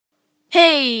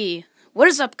Hey, what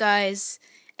is up, guys?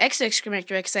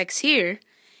 XX here,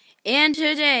 and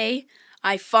today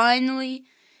I finally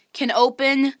can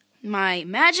open my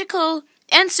magical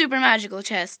and super magical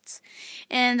chests.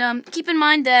 And keep in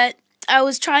mind that I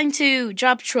was trying to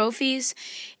drop trophies,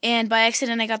 and by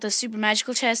accident I got the super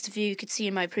magical chest. If you could see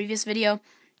in my previous video,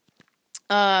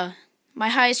 my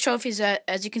highest trophies,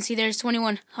 as you can see, there is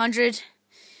 2100.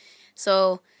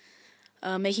 So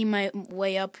making my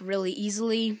way up really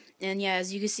easily. And yeah,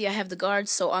 as you can see, I have the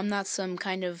guards, so I'm not some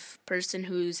kind of person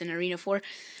who's in Arena 4.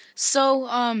 So,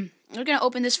 we're going to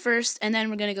open this first, and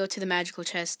then we're going to go to the magical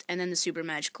chest, and then the super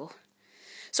magical.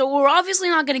 So we're obviously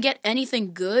not going to get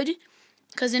anything good,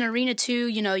 because in Arena 2,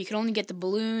 you can only get the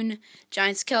balloon,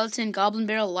 giant skeleton, goblin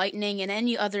barrel, lightning, and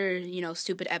any other,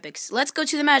 stupid epics. Let's go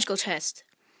to the magical chest.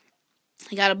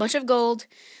 I got a bunch of gold.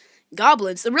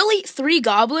 Goblins. Really? 3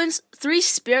 goblins? 3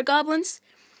 spirit goblins?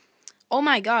 Oh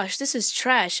my gosh, this is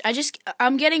trash.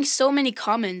 I'm getting so many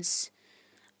commons.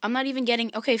 I'm not even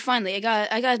getting... Okay, finally,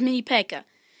 I got mini P.E.K.K.A.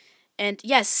 And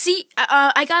yes, see,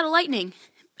 I got a lightning.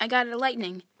 I got a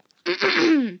lightning.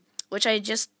 Which I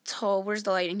just told... Where's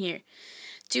the lightning here?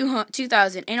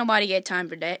 2,000. Ain't nobody get time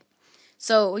for that.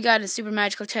 So, we got a super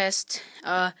magical chest.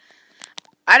 I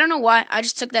don't know why. I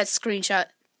just took that screenshot.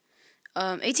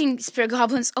 18 spirit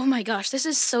goblins. Oh my gosh, this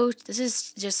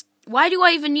is just... Why do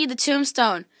I even need the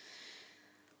tombstone?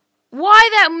 Why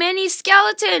that many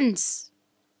skeletons?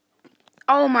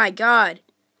 Oh my god.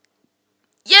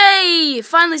 Yay!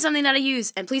 Finally something that I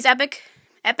use. And please, epic.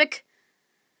 Epic.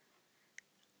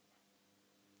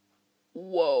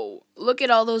 Whoa. Look at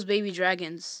all those baby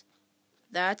dragons.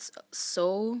 That's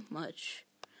so much.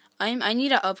 I need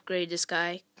to upgrade this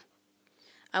guy.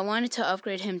 I wanted to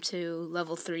upgrade him to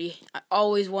level 3. I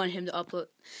always want him to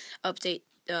upgrade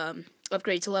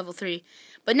to level 3.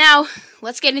 But now,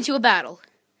 let's get into a battle.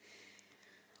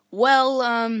 Well,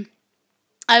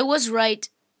 I was right.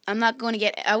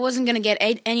 I wasn't gonna get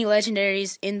any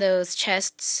legendaries in those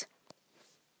chests.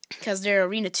 Because they're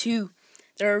Arena 2.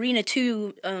 They're Arena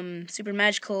 2, super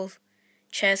magical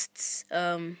chests.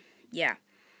 Yeah.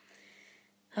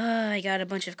 I got a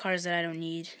bunch of cards that I don't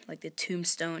need, like the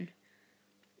tombstone.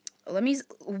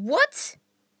 What?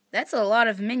 That's a lot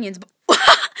of minions.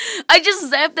 I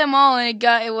just zapped them all and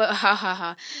ha ha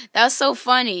ha. That was so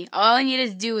funny. All I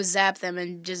needed to do was zap them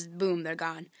and just boom, they're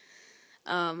gone.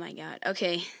 Oh my god.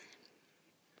 Okay.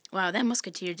 Wow, that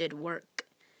musketeer did work.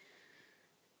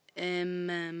 Let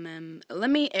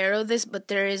me arrow this, but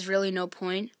there is really no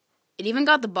point. It even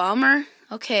got the bomber.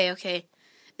 Okay.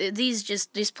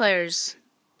 These players,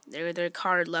 their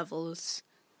card levels.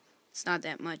 It's not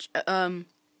that much.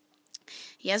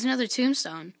 He has another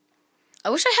tombstone. I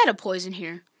wish I had a poison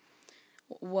here.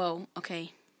 Whoa,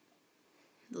 okay.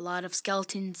 A lot of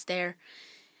skeletons there.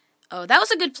 Oh, that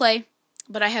was a good play,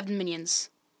 but I have minions.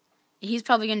 He's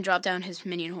probably going to drop down his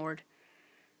minion horde.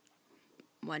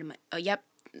 Oh, yep.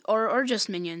 Or just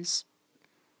minions.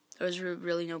 There was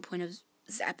really no point of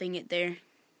zapping it there.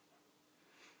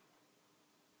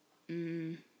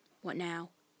 What now?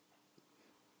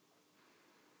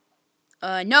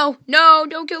 No,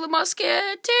 don't kill the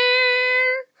musketeer!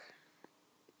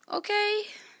 Okay.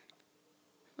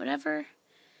 Whatever.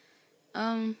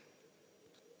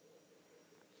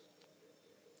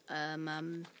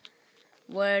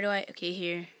 Where do I... Okay,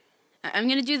 here. I'm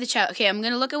gonna do the chat. Okay, I'm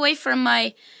gonna look away from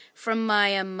my phone,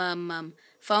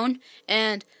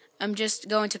 and I'm just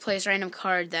going to place a random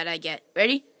card that I get.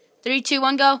 Ready? 3, 2,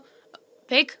 1, go.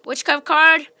 Pick which kind of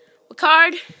card? What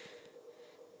card?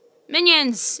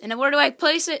 Minions! And where do I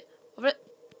place it?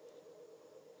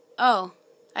 Oh,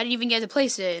 I didn't even get to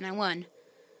place it, and I won.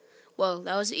 Well,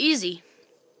 that was easy.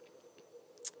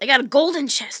 I got a golden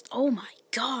chest. Oh my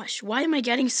gosh, why am I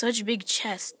getting such big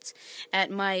chests at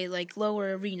my,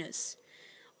 lower arenas?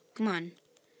 Come on.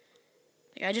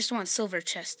 I just want silver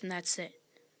chest, and that's it.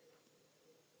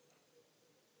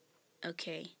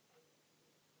 Okay.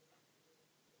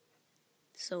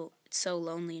 So, it's so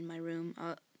lonely in my room.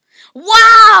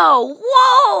 Wow!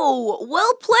 Whoa!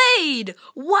 Well played!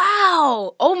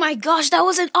 Wow! Oh my gosh, that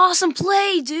was an awesome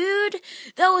play, dude!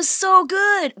 That was so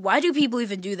good! Why do people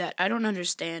even do that? I don't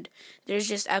understand. There's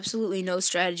just absolutely no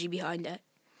strategy behind that.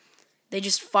 They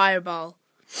just fireball.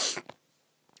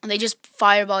 They just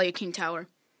fireball your king tower.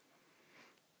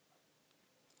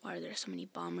 Why are there so many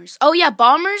bombers? Oh yeah,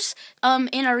 bombers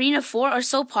in Arena 4 are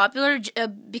so popular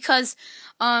because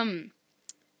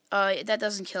that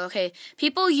doesn't kill. Okay,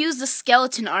 people use the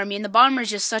skeleton army, and the bomber is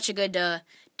just such a good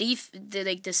it's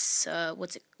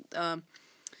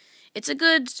a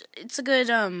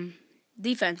good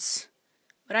defense.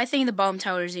 But I think the bomb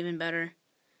tower is even better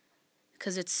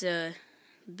because it's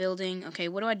building. Okay,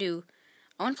 what do I do?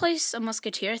 I want to place a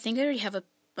musketeer. I think I already have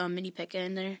a mini P.E.K.K.A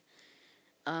in there.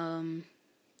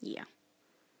 Yeah.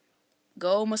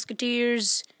 Go,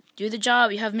 musketeers. Do the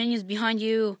job. You have minions behind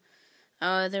you.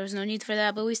 There was no need for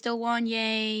that, but we still won.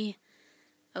 Yay.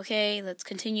 Okay, let's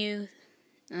continue.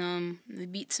 We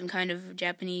beat some kind of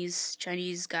Japanese,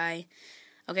 Chinese guy.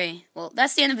 Okay, well,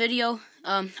 that's the end of the video.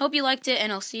 Hope you liked it,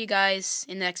 and I'll see you guys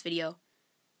in the next video.